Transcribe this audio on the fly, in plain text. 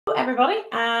Everybody,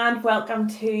 and welcome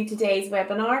to today's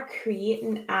webinar,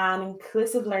 Creating an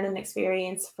Inclusive Learning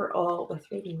Experience for All with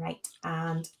Read&Write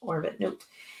and Orbitnote.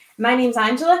 My name's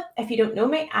Angela, if you don't know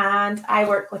me, and I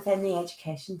work within the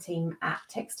education team at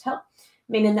TextHelp,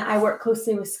 meaning that I work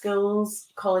closely with schools,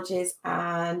 colleges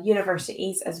and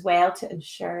universities as well to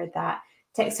ensure that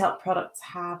TextHelp products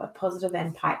have a positive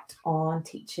impact on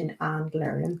teaching and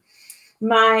learning.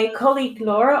 My colleague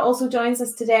Laura also joins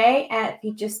us today. If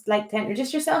you'd just like to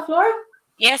introduce yourself, Laura.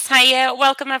 Yes, hi,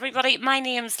 welcome everybody. My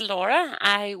name's Laura.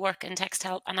 I work in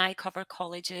TextHelp and I cover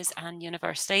colleges and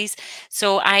universities.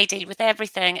 So I deal with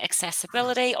everything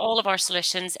accessibility, all of our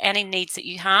solutions, any needs that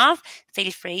you have,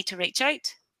 feel free to reach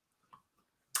out.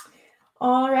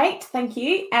 All right, thank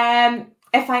you.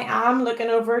 If I am looking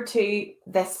over to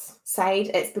this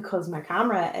side, it's because my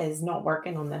camera is not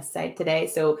working on this side today.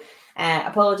 So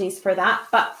apologies for that.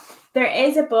 But there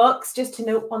is a box, just to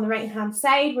note, on the right-hand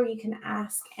side where you can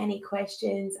ask any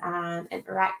questions and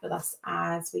interact with us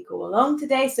as we go along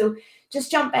today. So just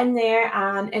jump in there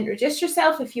and introduce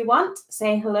yourself if you want.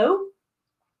 Say hello.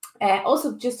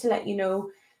 Also, just to let you know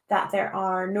that there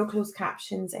are no closed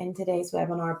captions in today's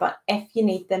webinar, but if you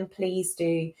need them, please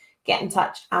do get in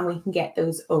touch and we can get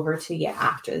those over to you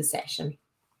after the session.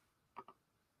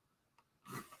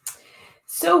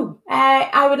 So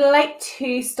I would like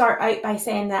to start out by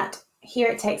saying that here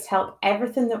at TextHelp,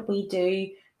 everything that we do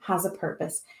has a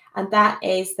purpose, and that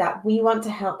is that we want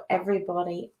to help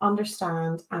everybody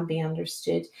understand and be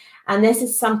understood. And this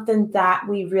is something that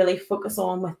we really focus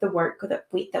on with the work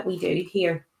that we do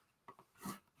here.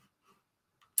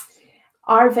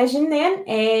 Our vision then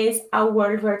is a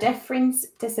world where difference,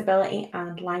 disability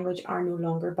and language are no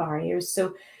longer barriers.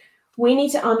 So we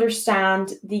need to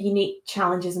understand the unique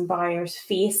challenges and barriers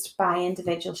faced by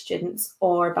individual students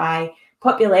or by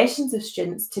populations of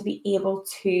students to be able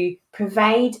to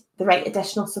provide the right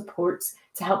additional supports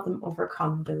to help them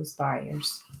overcome those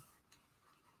barriers.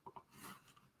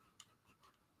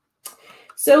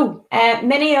 So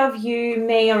many of you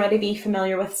may already be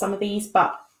familiar with some of these,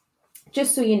 but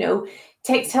just so you know,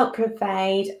 TextHelp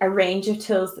provide a range of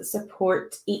tools that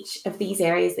support each of these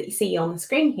areas that you see on the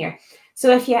screen here. So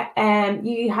if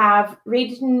you have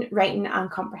reading, writing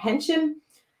and comprehension,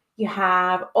 you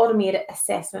have automated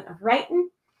assessment of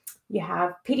writing, you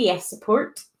have PDF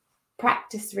support,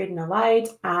 practice reading aloud,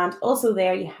 and also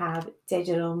there you have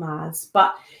digital maths.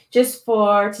 But just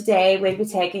for today, we'll be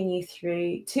taking you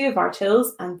through two of our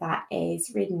tools, and that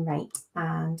is Read&Write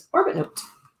and Orbitnote.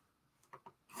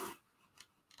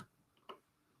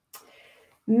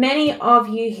 Many of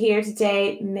you here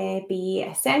today may be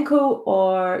a SENCO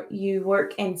or you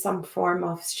work in some form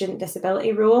of student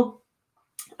disability role.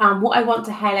 What I want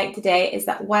to highlight today is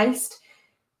that whilst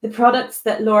the products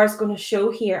that Laura's going to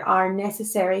show here are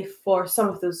necessary for some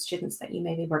of those students that you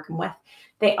may be working with,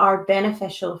 they are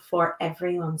beneficial for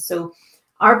everyone. So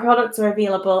our products are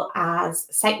available as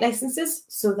site licenses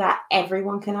so that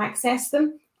everyone can access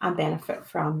them and benefit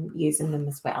from using them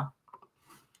as well.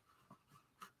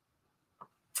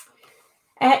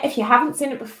 If you haven't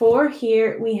seen it before,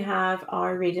 here we have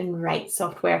our Read&Write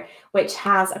software, which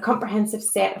has a comprehensive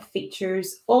set of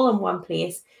features all in one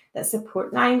place that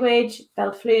support language,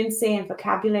 build fluency and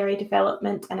vocabulary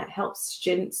development, and it helps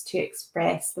students to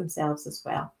express themselves as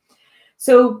well.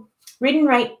 So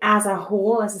Read&Write as a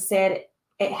whole, as I said,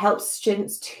 it helps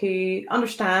students to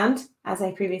understand, as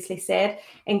I previously said,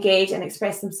 engage and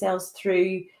express themselves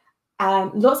through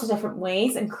lots of different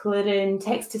ways, including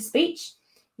text-to-speech.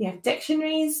 You have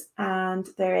dictionaries and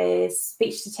there is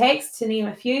speech to text, to name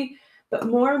a few, but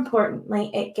more importantly,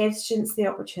 it gives students the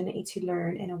opportunity to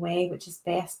learn in a way which is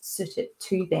best suited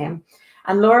to them.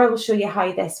 And Laura will show you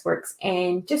how this works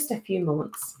in just a few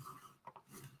moments.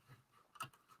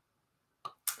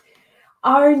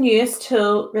 Our newest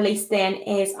tool released then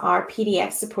is our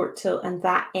PDF support tool, and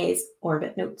that is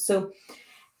Orbitnote. So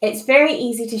it's very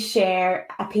easy to share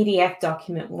a PDF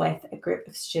document with a group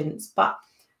of students, but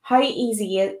how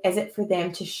easy is it for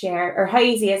them to share, or how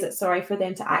easy is it, sorry, for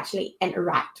them to actually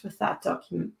interact with that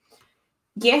document?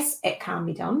 Yes, it can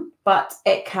be done, but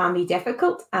it can be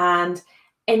difficult. And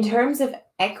in terms of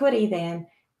equity then,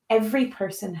 every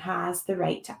person has the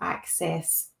right to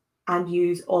access and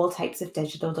use all types of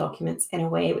digital documents in a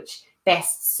way which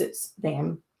best suits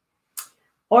them.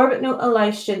 Orbitnote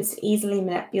allows students to easily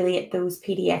manipulate those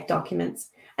PDF documents,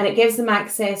 and it gives them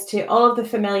access to all of the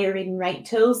familiar read and write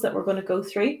tools that we're going to go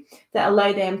through that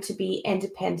allow them to be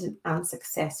independent and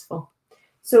successful.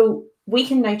 So we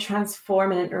can now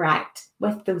transform and interact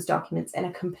with those documents in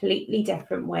a completely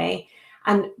different way.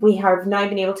 And we have now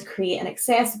been able to create an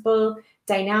accessible,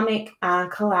 dynamic and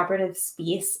collaborative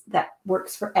space that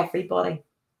works for everybody.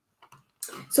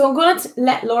 So I'm going to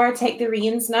let Laura take the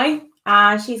reins now.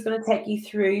 She's going to take you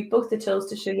through both the tools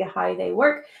to show you how they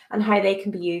work and how they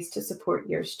can be used to support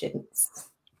your students.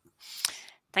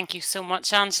 Thank you so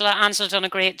much, Angela. Angela's done a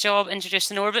great job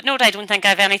introducing Orbitnote. I don't think I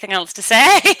have anything else to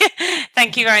say.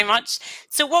 Thank you very much.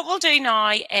 So what we'll do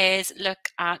now is look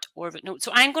at Orbitnote.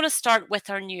 So I'm going to start with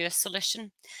our newest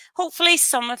solution. Hopefully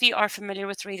some of you are familiar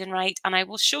with Read and Write, and I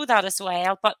will show that as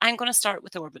well, but I'm going to start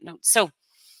with Orbitnote. So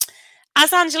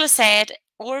as Angela said,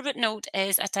 Orbitnote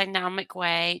is a dynamic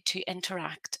way to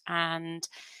interact and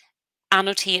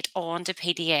annotate onto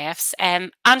PDFs.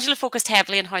 Angela focused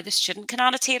heavily on how the student can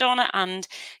annotate on it and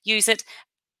use it.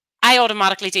 I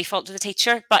automatically default to the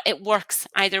teacher, but it works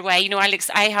either way. You know,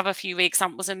 I have a few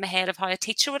examples in my head of how a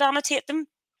teacher would annotate them.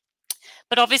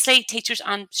 But obviously teachers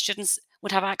and students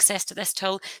would have access to this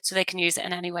tool so they can use it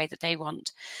in any way that they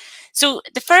want. So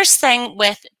the first thing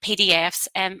with PDFs,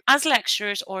 as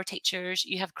lecturers or teachers,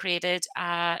 you have created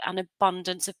an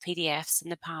abundance of PDFs in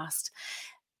the past,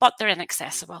 but they're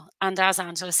inaccessible. And as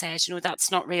Angela says, you know,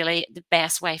 that's not really the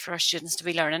best way for our students to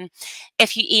be learning.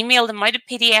 If you email them out a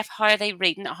PDF, how are they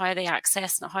reading it? How are they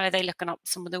accessing it? How are they looking up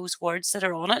some of those words that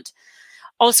are on it?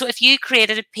 Also, if you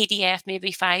created a PDF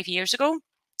maybe 5 years ago,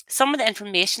 some of the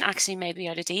information actually may be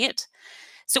out of date.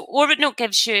 So Orbitnote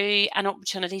gives you an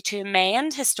opportunity to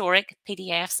amend historic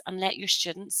PDFs and let your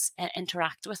students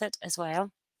interact with it as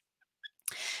well.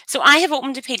 So I have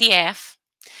opened a PDF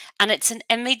and it's an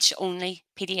image-only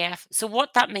PDF. So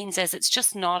what that means is it's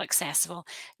just not accessible.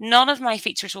 None of my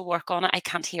features will work on it. I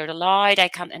can't hear it aloud. I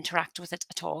can't interact with it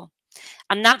at all.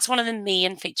 And that's one of the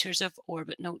main features of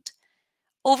Orbitnote.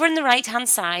 Over on the right-hand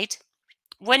side,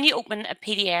 when you open a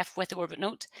PDF with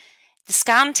Orbitnote, the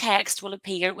scanned text will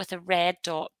appear with a red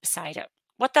dot beside it.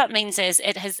 What that means is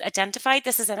it has identified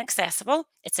this as inaccessible,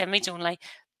 it's image only,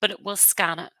 but it will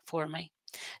scan it for me.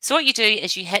 So what you do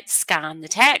is you hit scan the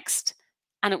text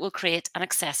and it will create an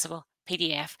accessible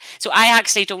PDF. So I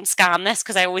actually don't scan this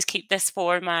because I always keep this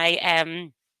for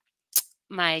my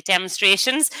my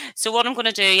demonstrations. So what I'm going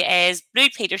to do is Blue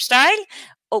Peter style,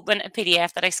 open a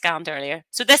PDF that I scanned earlier.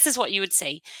 So this is what you would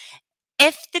see.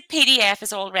 If the PDF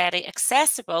is already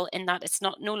accessible in that it's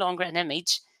no longer an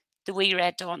image, the wee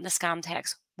red dot in the scan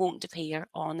text won't appear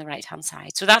on the right-hand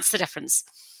side. So that's the difference.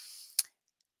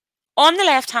 On the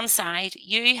left-hand side,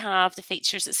 you have the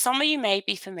features that some of you may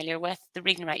be familiar with, the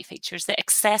read and write features, the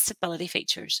accessibility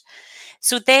features.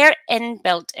 So they're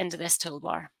inbuilt into this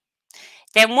toolbar.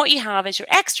 Then what you have is your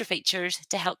extra features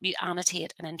to help you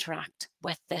annotate and interact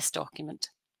with this document.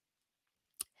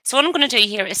 So what I'm going to do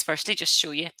here is firstly just show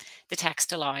you the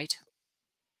text aloud.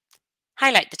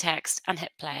 Highlight the text and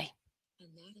hit play.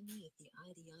 Anatomy of the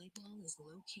eye. The eyeball is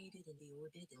located in the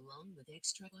orbit along with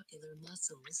extraocular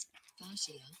muscles,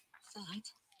 fascia, fat,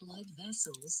 blood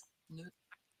vessels, nerve.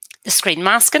 The screen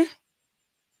masking.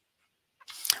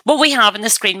 What we have in the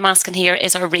screen masking here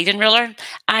is our reading ruler.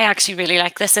 I actually really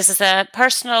like this. This is a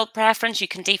personal preference. You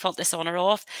can default this on or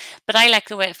off, but I like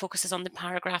the way it focuses on the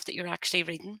paragraph that you're actually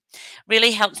reading.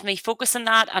 Really helps me focus on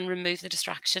that and remove the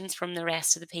distractions from the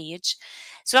rest of the page.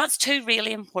 So that's two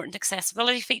really important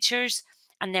accessibility features.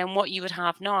 And then what you would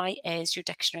have now is your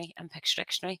dictionary and picture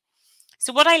dictionary.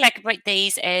 So what I like about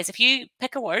these is if you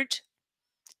pick a word,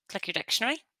 click your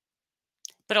dictionary,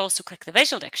 but also click the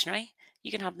visual dictionary, you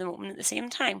can have them open at the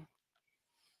same time.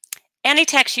 Any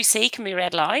text you see can be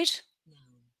read loud.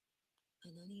 Noun.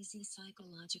 An uneasy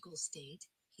psychological state.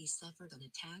 He suffered an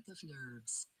attack of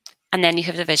nerves. And then you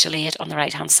have the visual aid on the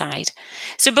right-hand side.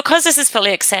 So because this is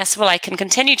fully accessible, I can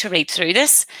continue to read through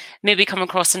this, maybe come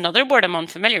across another word I'm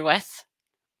unfamiliar with,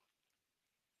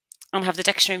 and have the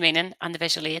dictionary meaning and the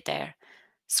visual aid there.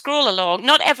 Scroll along.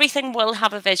 Not everything will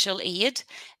have a visual aid,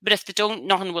 but if they don't,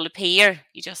 nothing will appear.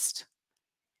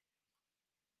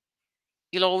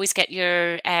 You'll always get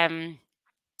your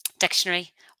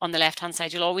dictionary on the left-hand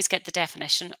side. You'll always get the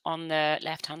definition on the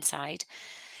left-hand side.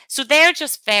 So they're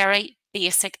just very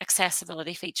basic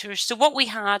accessibility features. So what we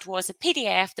had was a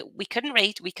PDF that we couldn't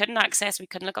read, we couldn't access, we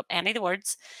couldn't look up any of the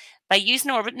words. By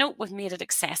using Orbitnote, we've made it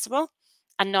accessible.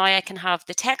 And now I can have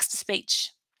the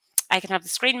text-to-speech, I can have the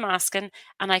screen masking,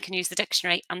 and I can use the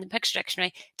dictionary and the picture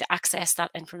dictionary to access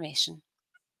that information.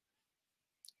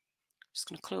 I'm just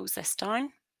going to close this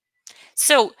down.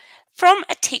 So from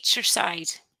a teacher side,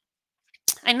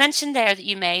 I mentioned there that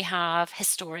you may have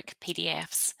historic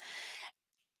PDFs.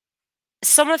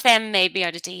 Some of them may be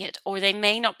out of date or they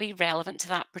may not be relevant to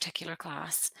that particular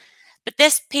class. But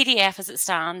this PDF as it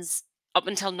stands up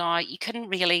until now, you couldn't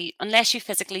really, unless you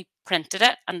physically printed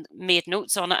it and made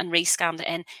notes on it and rescanned it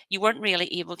in, you weren't really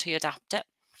able to adapt it.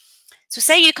 So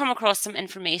say you come across some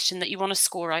information that you want to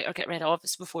score out or get rid of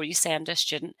before you send to a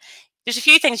student. There's a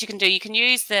few things you can do. You can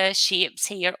use the shapes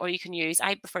here, or you can use,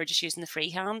 I prefer just using the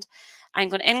freehand. I'm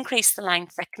going to increase the line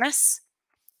thickness,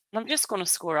 and I'm just going to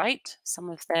score out some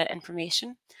of the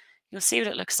information. You'll see what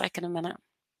it looks like in a minute.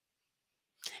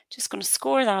 Just going to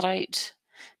score that out.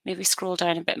 Maybe scroll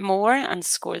down a bit more and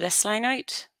score this line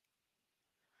out.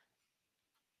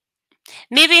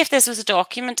 Maybe if this was a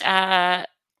document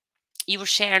you were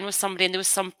sharing with somebody and there was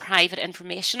some private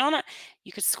information on it,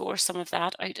 you could score some of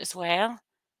that out as well.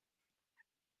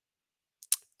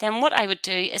 Then what I would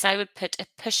do is I would put a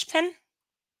push pin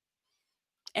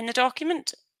in the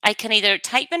document. I can either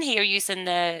type in here using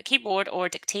the keyboard or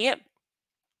dictate.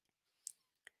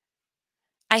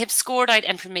 I have scored out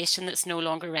information that's no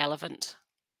longer relevant.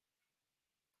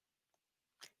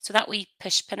 So that wee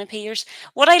push pin appears.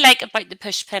 What I like about the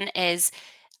push pin is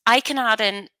I can add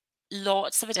in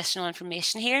lots of additional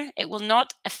information here. It will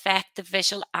not affect the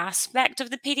visual aspect of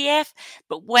the PDF,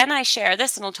 but when I share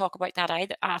this, and I'll talk about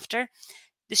that after,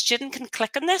 the student can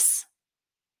click on this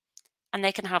and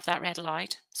they can have that read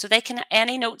aloud. So they can,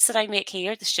 any notes that I make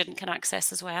here, the student can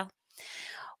access as well.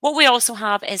 What we also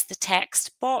have is the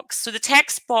text box. So the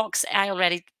text box, I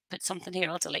already put something here,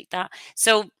 I'll delete that.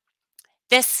 So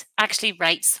this actually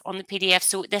writes on the PDF,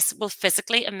 so this will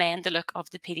physically amend the look of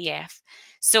the PDF.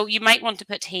 So you might want to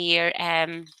put here,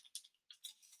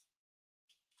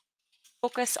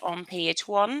 focus on page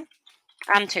 1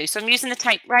 and 2. So I'm using the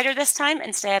typewriter this time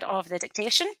instead of the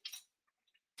dictation,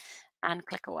 and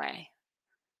click away.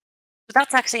 So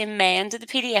that's actually amended the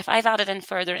PDF. I've added in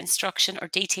further instruction or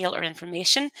detail or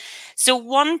information. So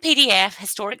one PDF,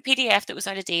 historic PDF that was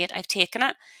out of date, I've taken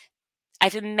it,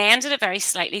 I've amended it very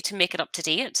slightly to make it up to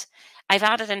date. I've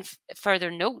added in further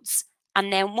notes.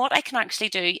 And then what I can actually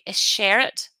do is share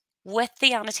it with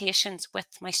the annotations with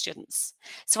my students.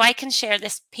 So I can share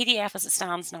this PDF as it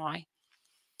stands now.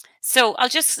 So I'll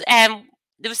just, there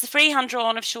was the freehand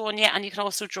drawing I've shown you, and you can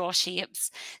also draw shapes.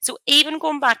 So even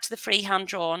going back to the freehand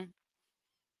drawing,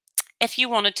 if you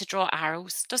wanted to draw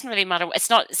arrows, doesn't really matter. It's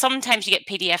not, sometimes you get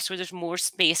PDFs where there's more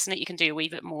space in it, you can do a wee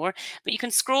bit more, but you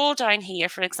can scroll down here,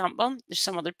 for example, there's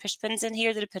some other push pins in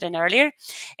here that I put in earlier.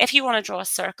 If you want to draw a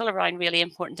circle around really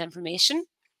important information,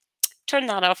 turn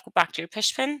that off, go back to your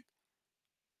push pin.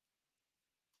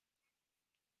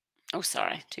 Oh,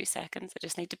 sorry, 2 seconds. I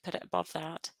just need to put it above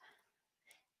that.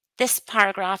 This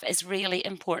paragraph is really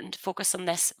important. Focus on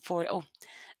this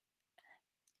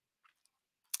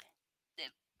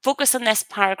focus on this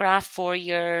paragraph for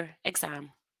your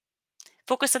exam.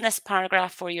 Focus on this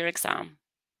paragraph for your exam.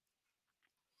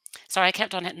 Sorry, I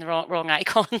kept on hitting the wrong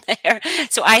icon there.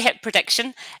 So I hit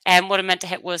prediction, and what I meant to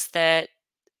hit was the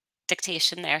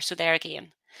dictation there. So there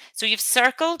again. So you've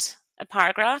circled a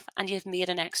paragraph and you've made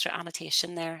an extra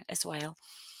annotation there as well.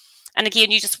 And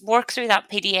again, you just work through that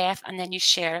PDF and then you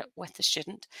share it with the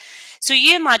student. So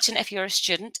you imagine if you're a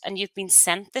student and you've been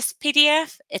sent this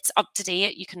PDF, it's up to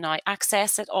date, you can now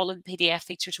access it, all of the PDF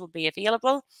features will be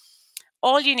available.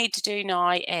 All you need to do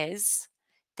now is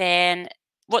then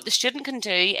what the student can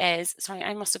do is, sorry,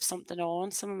 I must have something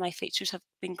on. Some of my features have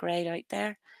been grayed out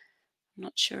there. I'm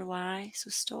not sure why, so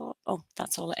stop. Oh,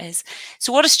 that's all it is.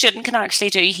 So what a student can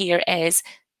actually do here is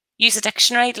use a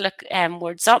dictionary to look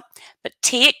words up, but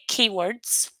take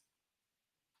keywords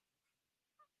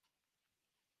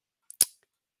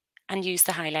and use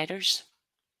the highlighters.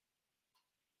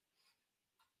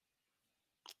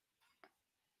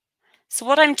 So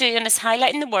what I'm doing is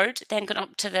highlighting the word, then going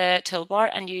up to the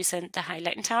toolbar and using the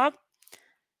highlighting tab.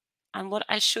 And what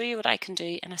I'll show you what I can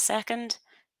do in a second.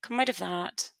 Come out of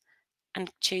that and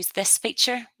choose this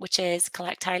feature, which is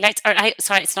collect highlights. Or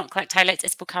sorry, it's not collect highlights,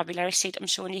 it's vocabulary sheet I'm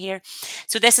showing you here.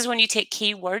 So this is when you take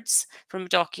keywords from a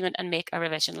document and make a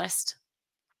revision list.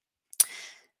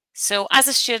 So as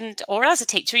a student or as a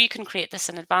teacher, you can create this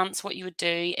in advance. What you would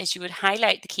do is you would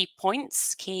highlight the key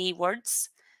points, key words,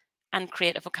 and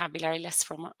create a vocabulary list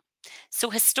from it. So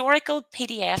historical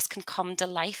PDFs can come to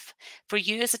life for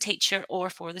you as a teacher or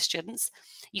for the students.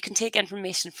 You can take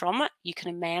information from it, you can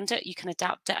amend it, you can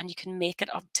adapt it, and you can make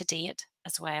it up to date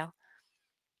as well.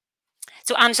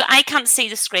 So Angela, I can't see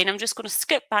the screen. I'm just going to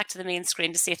skip back to the main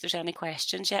screen to see if there's any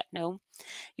questions yet. No,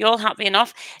 you're all happy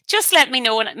enough. Just let me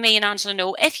know, and me and Angela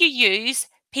know, if you use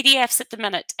PDFs at the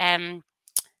minute,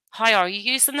 how are you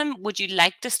using them? Would you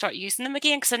like to start using them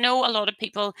again? Because I know a lot of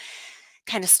people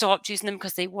kind of stopped using them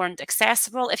because they weren't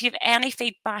accessible. If you have any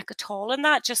feedback at all on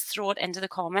that, just throw it into the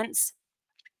comments.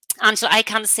 Angela, I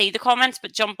can't see the comments,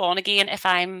 but jump on again if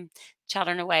I'm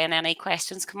chattering away and any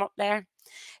questions come up there.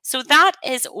 So that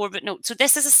is Orbitnote. So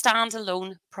this is a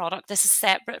standalone product. This is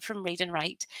separate from Read and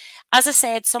Write. As I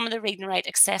said, some of the Read and Write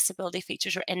accessibility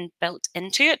features are inbuilt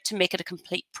into it to make it a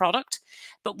complete product.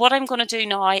 But what I'm going to do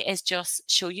now is just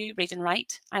show you Read and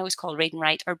Write. I always call Read and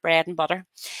Write our bread and butter.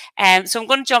 So I'm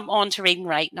going to jump on to Read and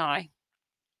Write now.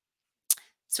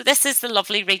 So this is the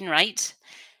lovely Read and Write.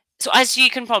 So as you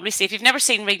can probably see, if you've never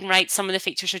seen Read and Write, some of the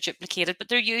features are duplicated, but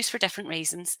they're used for different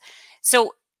reasons.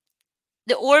 So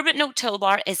the Orbitnote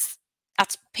toolbar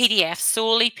that's PDFs,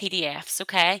 solely PDFs,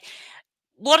 okay?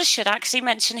 What I should actually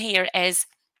mention here is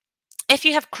if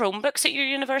you have Chromebooks at your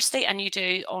university and you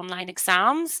do online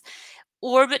exams,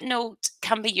 Orbitnote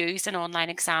can be used in online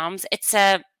exams. It's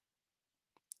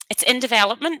in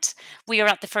development. We are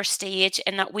at the first stage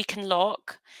in that we can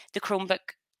lock the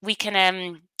Chromebook. We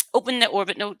can open the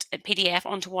Orbitnote PDF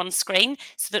onto one screen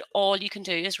so that all you can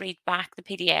do is read back the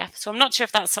PDF. So I'm not sure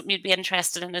if that's something you'd be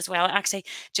interested in as well. It actually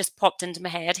just popped into my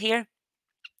head here.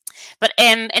 But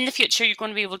in the future, you're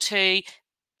going to be able to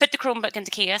put the Chromebook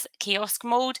into kiosk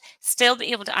mode, still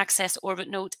be able to access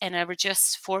Orbitnote in a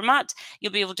reduced format.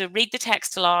 You'll be able to read the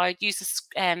text aloud, use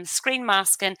the screen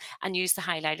masking, and use the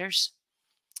highlighters.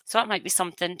 So that might be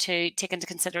something to take into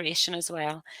consideration as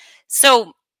well.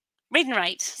 So Read and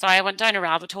Write. Sorry, I went down a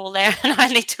rabbit hole there and I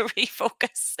need to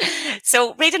refocus.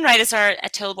 So Read and Write is a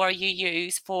toolbar you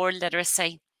use for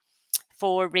literacy,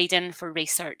 for reading, for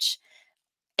research.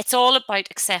 It's all about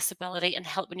accessibility and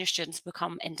helping your students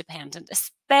become independent,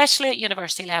 especially at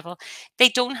university level. They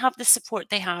don't have the support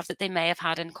they have that they may have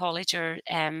had in college or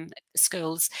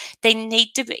schools. They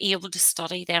need to be able to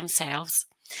study themselves.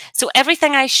 So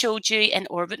everything I showed you in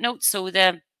Orbitnote, so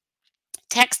the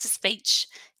text-to-speech,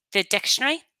 the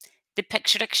dictionary, the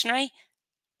picture dictionary,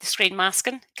 the screen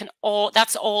masking,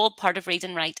 that's all part of Read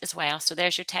and Write as well. So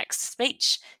there's your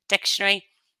text-to-speech, dictionary,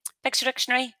 picture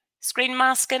dictionary, screen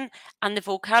masking, and the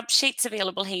vocab sheets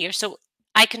available here. So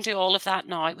I can do all of that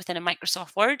now within a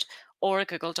Microsoft Word or a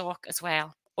Google Doc as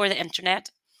well, or the internet.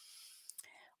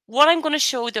 What I'm going to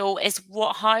show though is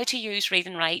how to use Read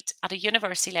and Write at a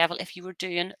university level if you were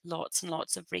doing lots and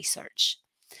lots of research.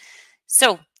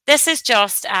 So this is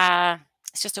just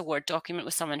it's just a Word document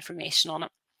with some information on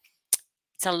it.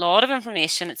 It's a lot of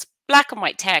information. It's black and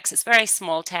white text. It's very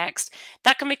small text.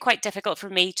 That can be quite difficult for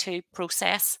me to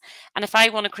process. And if I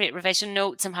want to create revision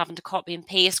notes, I'm having to copy and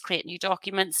paste, create new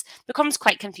documents. It becomes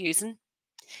quite confusing.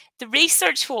 The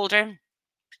research folder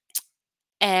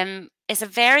is a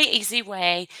very easy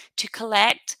way to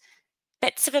collect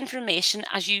bits of information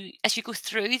as you go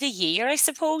through the year, I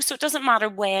suppose. So it doesn't matter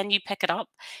when you pick it up.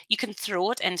 You can throw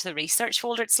it into the research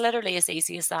folder. It's literally as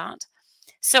easy as that.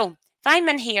 So if I'm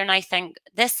in here and I think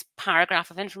this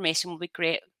paragraph of information will be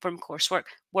great from coursework,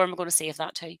 where am I going to save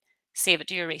that to? Save it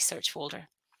to your research folder.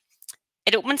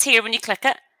 It opens here when you click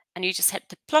it and you just hit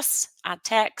the plus, add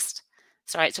text.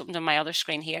 Sorry, it's opened on my other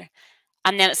screen here.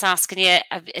 And then it's asking you,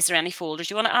 is there any folders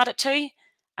you want to add it to?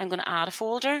 I'm going to add a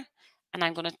folder and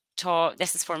I'm going to talk,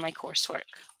 this is for my coursework.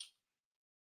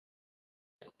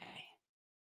 Okay.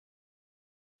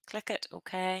 Click it,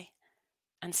 okay,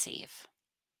 and save.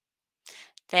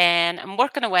 Then I'm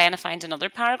working away and I find another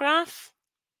paragraph.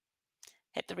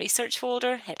 Hit the research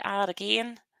folder, hit add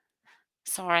again.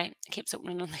 Sorry, it keeps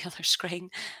opening on the other screen.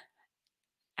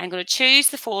 I'm going to choose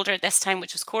the folder at this time,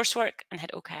 which was coursework, and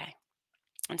hit OK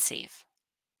and save.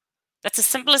 That's as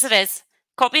simple as it is.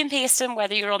 Copy and paste them,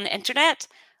 whether you're on the internet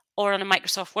or on a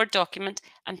Microsoft Word document,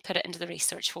 and put it into the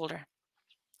research folder.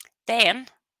 Then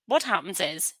what happens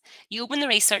is you open the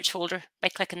research folder by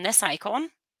clicking this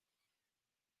icon,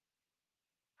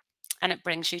 and it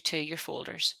brings you to your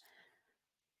folders.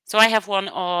 So I have one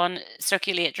on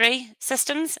circulatory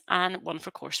systems and one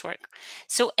for coursework.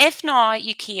 So if now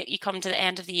you come to the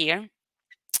end of the year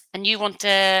and you want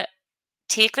to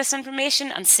take this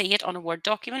information and see it on a Word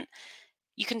document,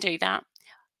 you can do that.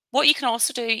 What you can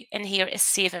also do in here is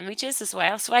save images as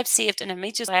well. So I've saved an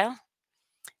image as well.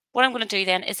 What I'm going to do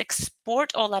then is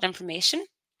export all that information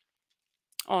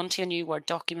onto a new Word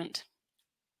document.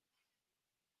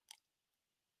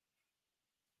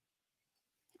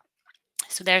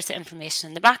 So there's the information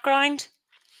in the background.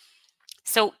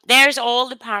 So there's all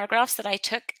the paragraphs that I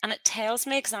took, and it tells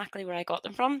me exactly where I got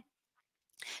them from.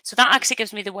 So that actually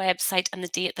gives me the website and the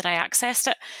date that I accessed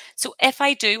it. So if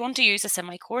I do want to use this in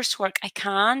my coursework, I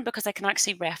can, because I can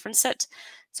actually reference it.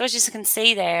 So as you can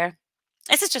see there,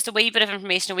 this is just a wee bit of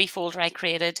information, a wee folder I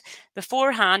created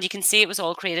beforehand. You can see it was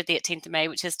all created the 18th of May,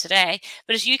 which is today.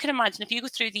 But as you can imagine, if you go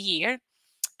through the year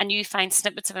and you find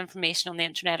snippets of information on the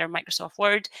internet or Microsoft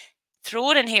Word,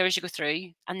 throw it in here as you go through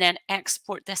and then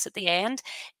export this at the end.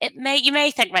 You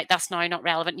may think, right, that's now not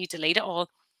relevant, and you delete it all.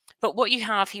 But what you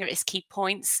have here is key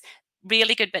points,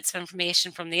 really good bits of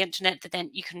information from the internet that then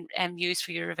you can use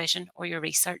for your revision or your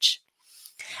research.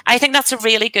 I think that's a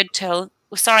really good tool.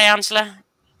 Oh, sorry, Angela.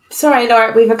 Sorry,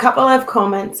 Laura, we have a couple of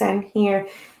comments in here.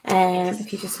 Yes.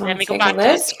 If you just Let want me to go take a back to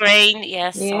the look. screen.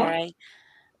 Yes, Yeah. sorry.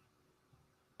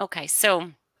 Okay,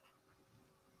 so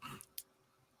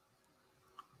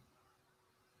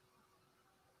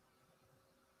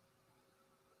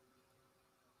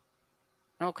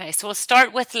we'll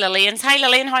start with Lillian's. Hi,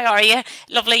 Lillian. How are you?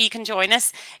 Lovely, you can join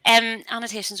us.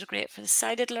 Annotations are great for the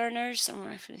sighted learners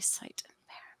and for the sight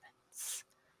impairments.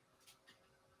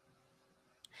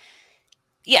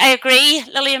 Yeah, I agree,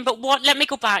 Lillian, but let me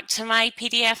go back to my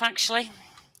PDF actually.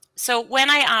 So when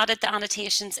I added the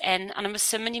annotations in, and I'm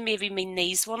assuming you maybe mean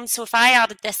these ones. So if I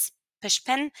added this push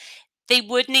pin, they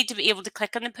would need to be able to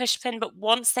click on the push pin, but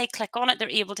once they click on it,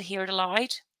 they're able to hear it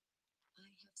aloud. I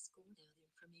have scored out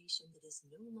information that is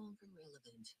no longer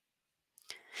relevant.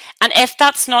 And if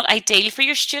that's not ideal for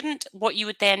your student, what you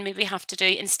would then maybe have to do,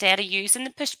 instead of using the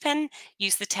push pin,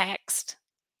 use the text.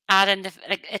 Add in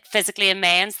it physically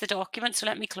amends the document. So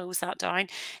let me close that down.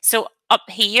 So up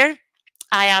here,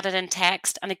 I added in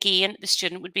text, and again, the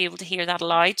student would be able to hear that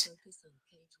aloud. Focus on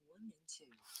page 1 and 2.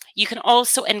 You can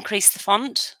also increase the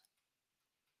font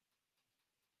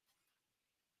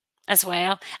as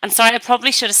well. And sorry, I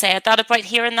probably should have said that about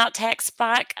hearing that text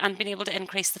back and being able to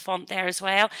increase the font there as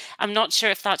well. I'm not sure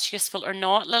if that's useful or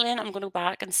not, Lillian. I'm going to go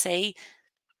back and see.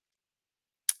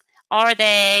 Are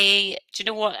they, do you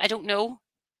know what? I don't know.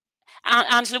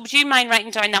 Angela, would you mind writing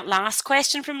down that last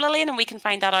question from Lillian and we can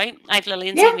find that out? I have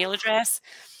Lillian's email address.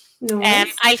 No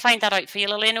worries. I'll find that out for you,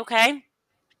 Lillian, okay?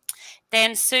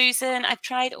 Then Susan, I've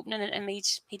tried opening an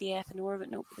image PDF in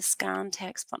Orbitnote, but the scan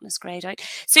text button is grayed out.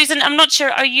 Susan, I'm not sure,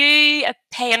 are you a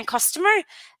paying customer?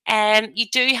 You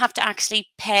do have to actually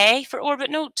pay for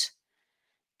Orbitnote.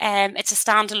 It's a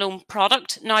standalone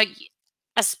product. Now,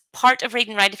 as part of Read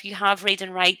and Write, if you have Read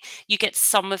and Write, you get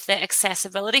some of the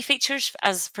accessibility features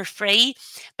as for free,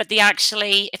 but they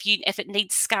actually, if it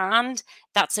needs scanned,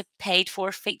 that's a paid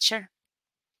for feature.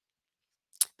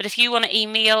 But if you want to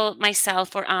email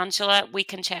myself or Angela, we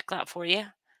can check that for you.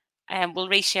 And we'll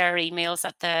reshare emails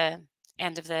at the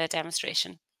end of the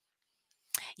demonstration.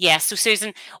 Yes, so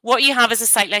Susan, what you have is a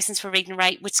site license for Read and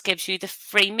Write, which gives you the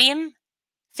freemium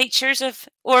features of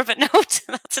Orbitnote.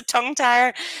 That's a tongue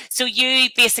tire. So you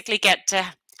basically get to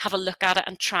have a look at it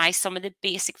and try some of the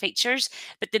basic features.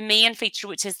 But the main feature,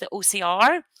 which is the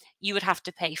OCR, you would have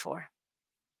to pay for.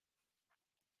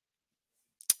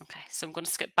 Okay, so I'm going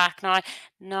to skip back now.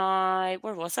 Now,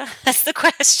 where was I? That's the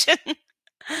question.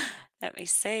 Let me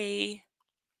see.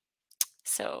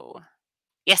 So,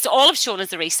 yes, so all I've shown is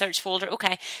the research folder.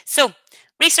 Okay, so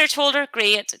research folder,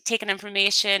 great. Taking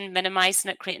information,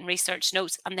 minimizing it, creating research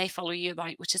notes, and they follow you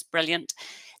about, which is brilliant.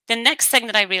 The next thing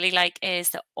that I really like is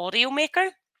the audio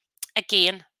maker.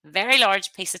 Again, very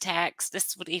large piece of text.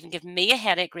 This would even give me a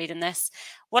headache reading this.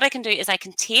 What I can do is I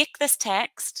can take this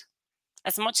text,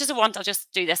 as much as I want, I'll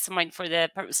just do this amount for the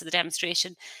purpose of the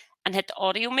demonstration, and hit the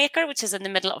audio maker, which is in the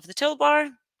middle of the toolbar,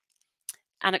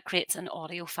 and it creates an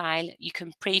audio file. You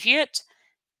can preview it.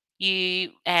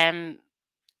 You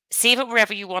save it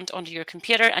wherever you want onto your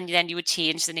computer, and then you would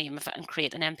change the name of it and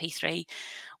create an MP3.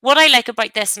 What I like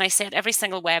about this, and I said every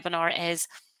single webinar, is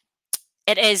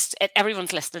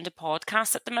everyone's listening to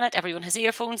podcasts at the minute. Everyone has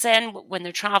earphones in when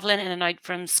they're traveling in and out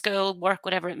from school, work,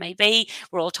 whatever it may be.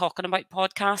 We're all talking about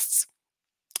podcasts.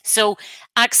 So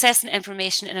accessing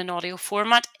information in an audio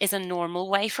format is a normal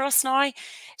way for us now.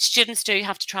 Students do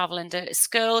have to travel into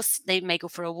schools. They may go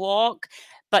for a walk,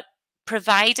 but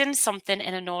providing something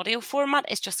in an audio format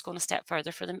is just going a step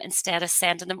further for them instead of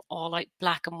sending them all out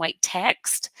black and white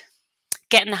text.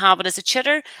 Get in the habit as a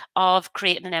tutor of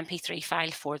creating an MP3 file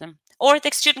for them. Or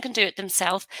the student can do it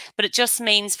themselves, but it just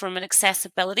means from an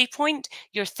accessibility point,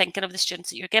 you're thinking of the students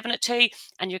that you're giving it to,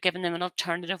 and you're giving them an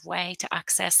alternative way to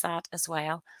access that as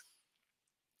well.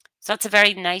 So that's a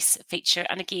very nice feature.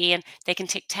 And again, they can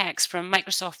take text from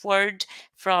Microsoft Word,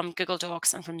 from Google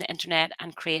Docs, and from the internet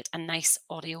and create a nice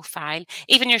audio file.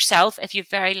 Even yourself, if you have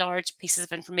very large pieces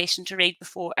of information to read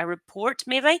before a report,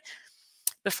 maybe,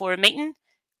 before a meeting,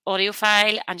 audio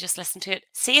file, and just listen to it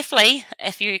safely,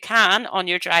 if you can, on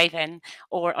your drive-in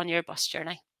or on your bus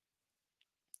journey.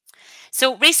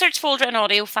 So research folder and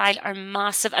audio file are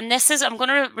massive. And this is, I'm going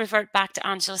to revert back to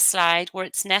Angela's slide where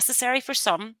it's necessary for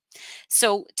some.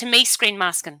 So to me, screen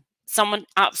masking. Someone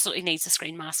absolutely needs a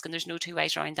screen mask, and there's no two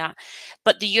ways around that.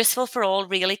 But the useful for all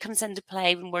really comes into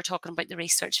play when we're talking about the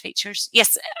research features.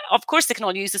 Yes, of course, they can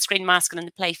all use the screen masking and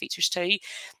the play features too.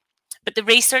 But the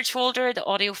research folder, the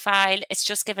audio file, it's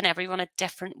just giving everyone a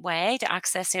different way to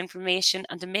access the information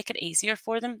and to make it easier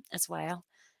for them as well.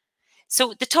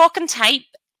 So the talk and type,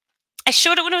 I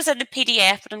showed it when I was in the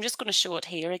PDF, but I'm just going to show it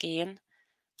here again.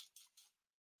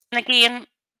 And again,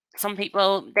 some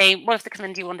people, what if they come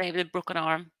into you one day with a broken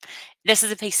arm? This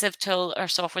is a piece of tool or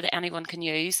software that anyone can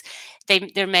use. They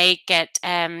may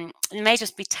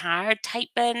just be tired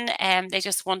typing, they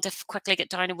just want to quickly get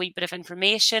down a wee bit of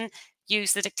information.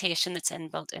 Use the dictation that's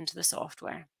inbuilt into the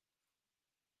software.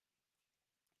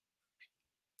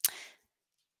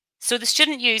 So the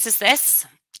student uses this.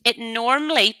 It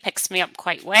normally picks me up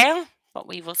quite well, but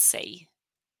we will see.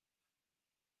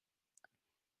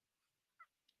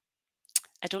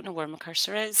 I don't know where my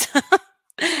cursor is.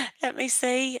 Let me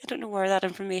see. I don't know where that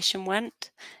information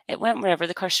went. It went wherever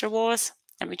the cursor was.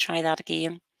 Let me try that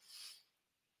again.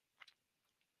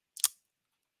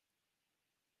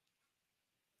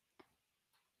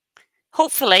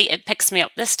 Hopefully it picks me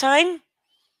up this time.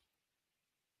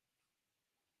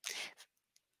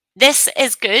 This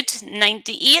is good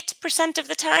 98% of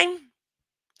the time,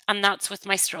 and that's with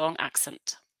my strong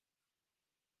accent.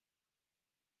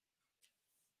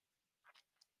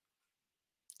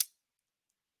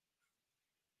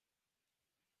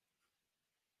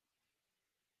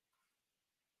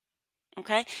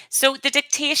 Okay, so the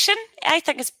dictation, I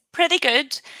think, is pretty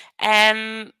good.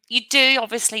 You do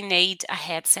obviously need a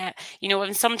headset. You know,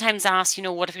 and sometimes asked, you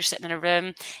know, what if you're sitting in a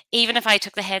room? Even if I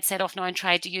took the headset off now and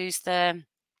tried to use the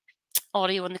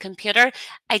audio on the computer,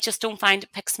 I just don't find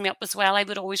it picks me up as well. I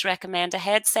would always recommend a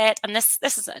headset. And this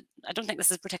is, I don't think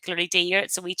this is particularly dear.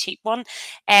 It's a wee cheap one.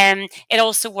 It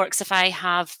also works if I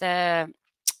have the,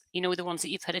 you know, the ones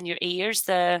that you put in your ears,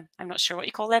 I'm not sure what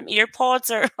you call them, ear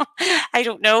pods, or I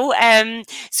don't know.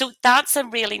 So that's a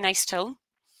really nice tool.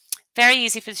 Very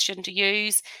easy for the student to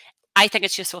use. I think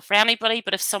it's useful for anybody,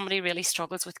 but if somebody really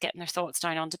struggles with getting their thoughts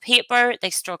down onto paper, they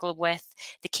struggle with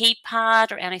the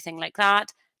keypad or anything like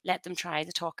that, let them try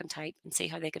the talk and type and see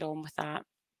how they get on with that.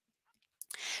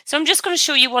 So I'm just going to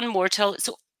show you one more tool.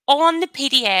 So on the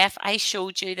PDF, I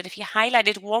showed you that if you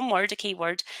highlighted one word, a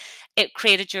keyword, it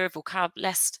created your vocab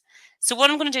list. So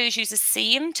what I'm going to do is use the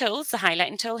same tools, the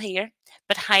highlighting tool here,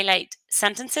 but highlight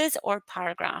sentences or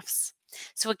paragraphs.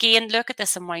 So again, look at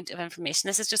this amount of information.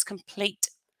 This is just complete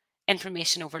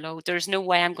information overload. There's no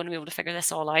way I'm going to be able to figure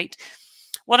this all out.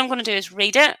 What I'm going to do is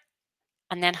read it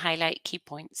and then highlight key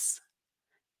points.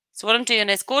 So what I'm doing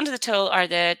is going to the tool or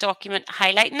the document,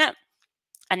 highlighting it,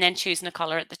 and then choosing a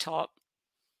color at the top.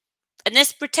 In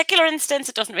this particular instance,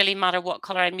 it doesn't really matter what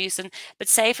color I'm using, but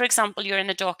say, for example, you're in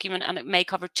a document and it may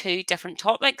cover 2 different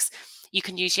topics. You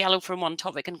can use yellow for one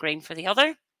topic and green for the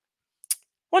other.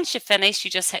 Once you've finished,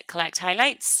 you just hit collect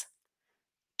highlights.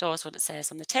 Does what it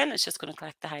says on the tin. It's just going to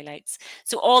collect the highlights.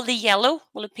 So all the yellow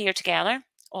will appear together,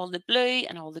 all the blue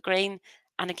and all the green.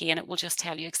 And again, it will just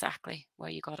tell you exactly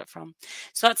where you got it from.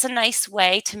 So that's a nice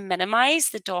way to minimize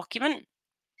the document,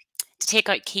 to take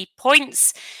out key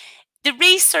points. The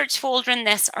research folder in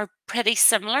this are pretty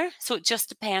similar, so it just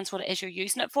depends what it is you're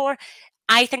using it for.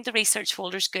 I think the research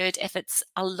folder is good if it's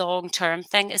a long-term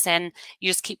thing, as in you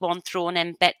just keep on throwing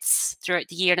in bits throughout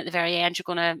the year, and at the very end, you're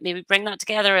going to maybe bring that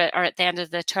together, or at the end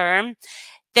of the term.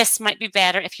 This might be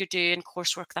better if you're doing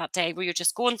coursework that day, where you're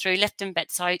just going through, lifting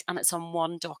bits out, and it's on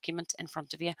one document in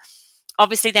front of you.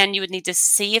 Obviously, then you would need to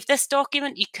save this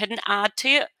document. You couldn't add to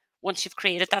it once you've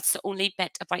created. That's the only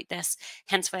bit about this,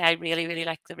 hence why I really, really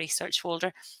like the research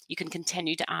folder. You can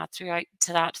continue to add throughout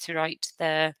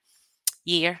the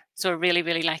year. So I really,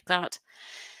 really like that.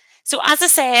 So as I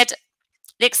said,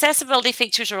 the accessibility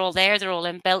features are all there, they're all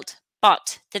inbuilt,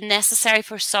 but the necessary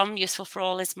for some, useful for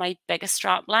all is my biggest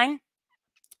strap line.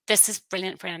 This is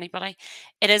brilliant for anybody.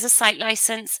 It is a site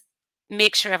license.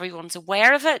 Make sure everyone's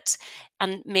aware of it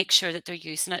and make sure that they're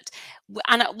using it.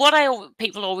 And what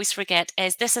people always forget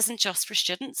is this isn't just for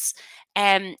students.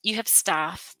 You have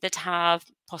staff that have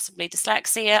possibly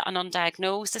dyslexia, an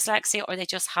undiagnosed dyslexia, or they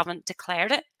just haven't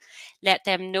declared it. Let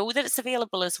them know that it's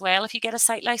available as well if you get a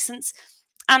site license.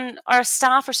 And our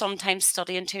staff are sometimes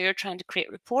studying too, or trying to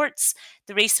create reports.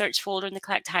 The research folder and the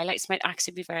collect highlights might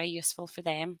actually be very useful for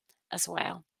them as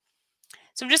well.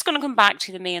 So I'm just going to come back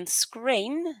to the main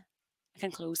screen. I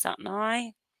can close that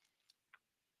now.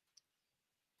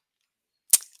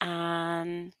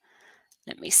 And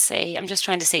let me see. I'm just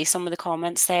trying to see some of the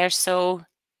comments there. So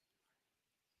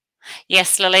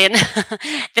yes, Lillian,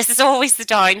 this is always the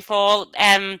downfall.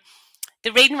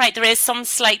 The read and write, there is some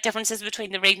slight differences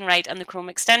between the read and write and the Chrome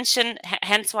extension,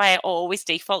 hence why I always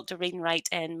default to read and write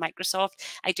in Microsoft.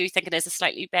 I do think it is a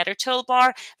slightly better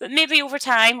toolbar, but maybe over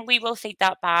time we will feed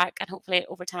that back, and hopefully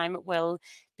over time it will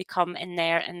become in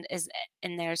there and is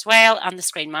in there as well. And the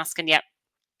screen masking, yeah.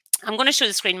 I'm going to show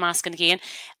the screen masking again.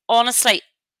 Honestly,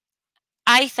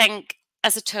 I think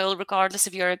as a tool, regardless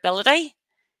of your ability,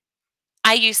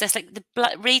 I use this, like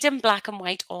reading black and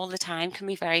white all the time can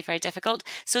be very, very difficult.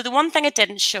 So the one thing I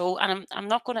didn't show, and I'm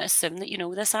not going to assume that you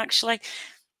know this actually,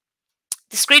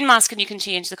 the screen masking, you can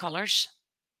change the colours.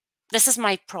 This is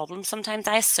my problem. Sometimes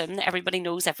I assume that everybody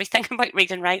knows everything about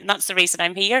read and write, and that's the reason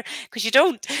I'm here, because you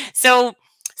don't. So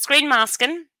screen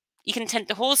masking, you can tint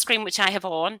the whole screen, which I have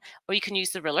on, or you can use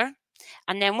the ruler.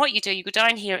 And then what you do, you go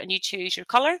down here and you choose your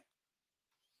colour.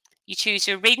 You choose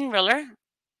your reading ruler.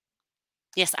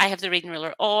 Yes, I have the reading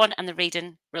ruler on and the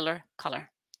reading ruler colour.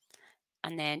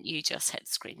 And then you just hit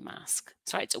screen mask.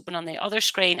 Sorry, it's open on the other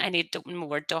screen. I need to open my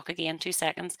Word doc again, 2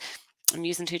 seconds. I'm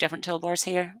using 2 different toolbars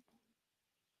here.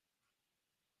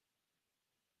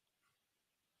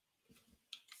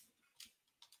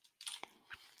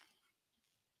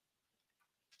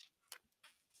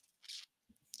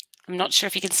 I'm not sure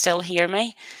if you can still hear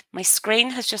me. My screen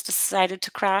has just decided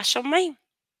to crash on me.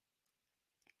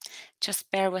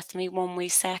 Just bear with me 1 wee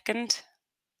second.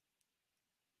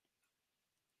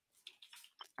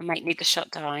 I might need to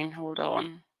shut down. Hold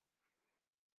on.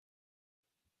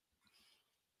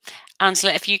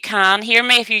 Angela, if you can hear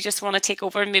me, if you just want to take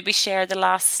over and maybe share the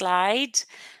last slide.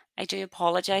 I do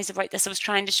apologise about this. I was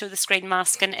trying to show the screen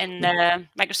masking in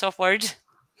Microsoft Word.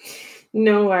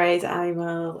 No worries. I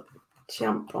will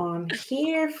jump on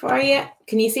here for you.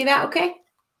 Can you see that okay?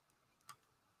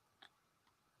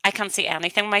 I can't see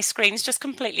anything. My screen's just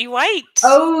completely white.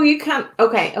 Oh, you can't.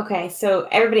 Okay. So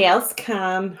everybody else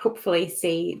can hopefully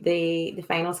see the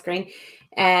final screen.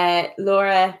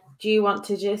 Laura, do you want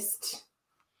to just...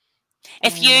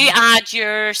 If you add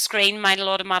your screen, mine will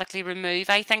automatically remove,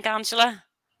 I think, Angela.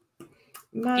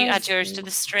 You add yours to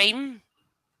the stream.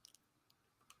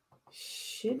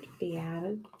 Should be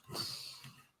added.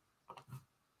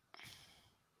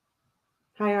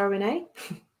 Hi, Renee.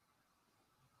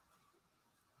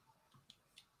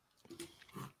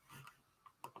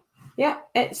 Yeah,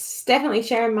 it's definitely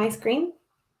sharing my screen.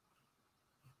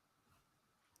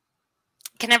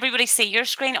 Can everybody see your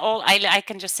screen? I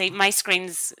can just see my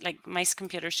screen's, like, my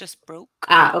computer's just broke.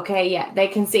 Ah, okay, yeah. They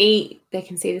can see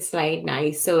the slide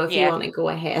now. So if you want to go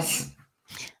ahead.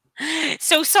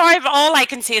 So sorry, but all I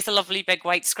can see is a lovely big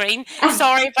white screen.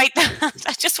 Sorry about that.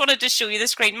 I just wanted to show you the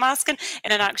screen masking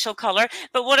in an actual colour.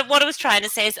 But what I was trying to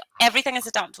say is everything is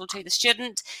adaptable to the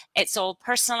student. It's all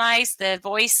personalised, the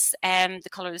voice, the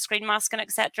colour of the screen masking,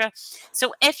 etc.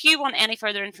 So if you want any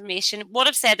further information, what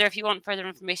I've said there, if you want further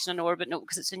information on Orbitnote,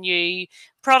 because it's a new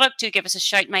product, do give us a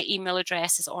shout. My email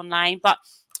address is online. But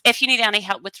if you need any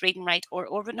help with Read and Write or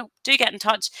Orbitnote, do get in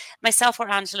touch. Myself or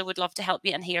Angela would love to help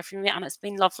you and hear from you. And it's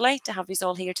been lovely to have you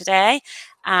all here today.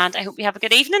 And I hope you have a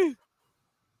good evening.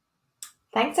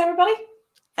 Thanks, everybody.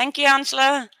 Thank you,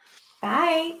 Angela.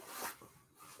 Bye.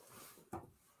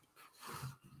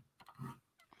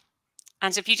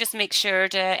 And if you just make sure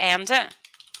to end it.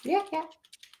 Yeah.